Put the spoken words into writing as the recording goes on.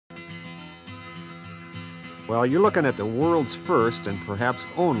Well, you're looking at the world's first and perhaps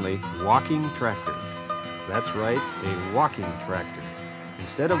only walking tractor. That's right, a walking tractor.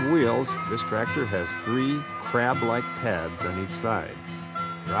 Instead of wheels, this tractor has 3 crab-like pads on each side.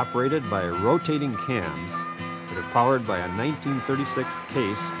 They're operated by rotating cams that are powered by a 1936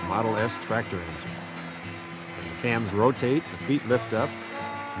 Case Model S tractor engine. As the cams rotate, the feet lift up,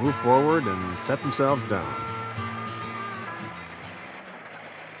 move forward, and set themselves down.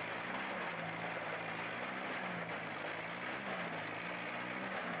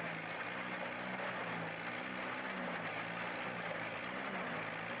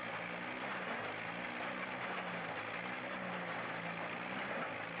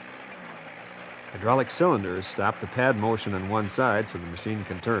 Hydraulic cylinders stop the pad motion on one side so the machine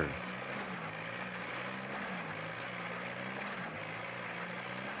can turn.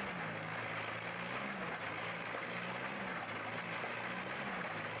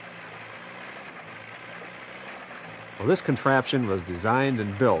 Well, this contraption was designed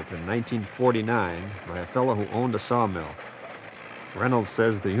and built in 1949 by a fellow who owned a sawmill. Reynolds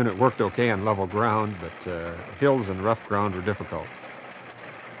says the unit worked okay on level ground, but hills and rough ground were difficult.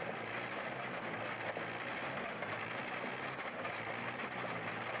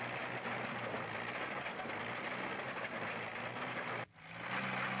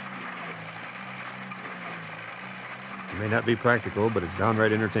 It may not be practical, but it's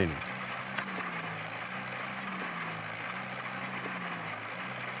downright entertaining.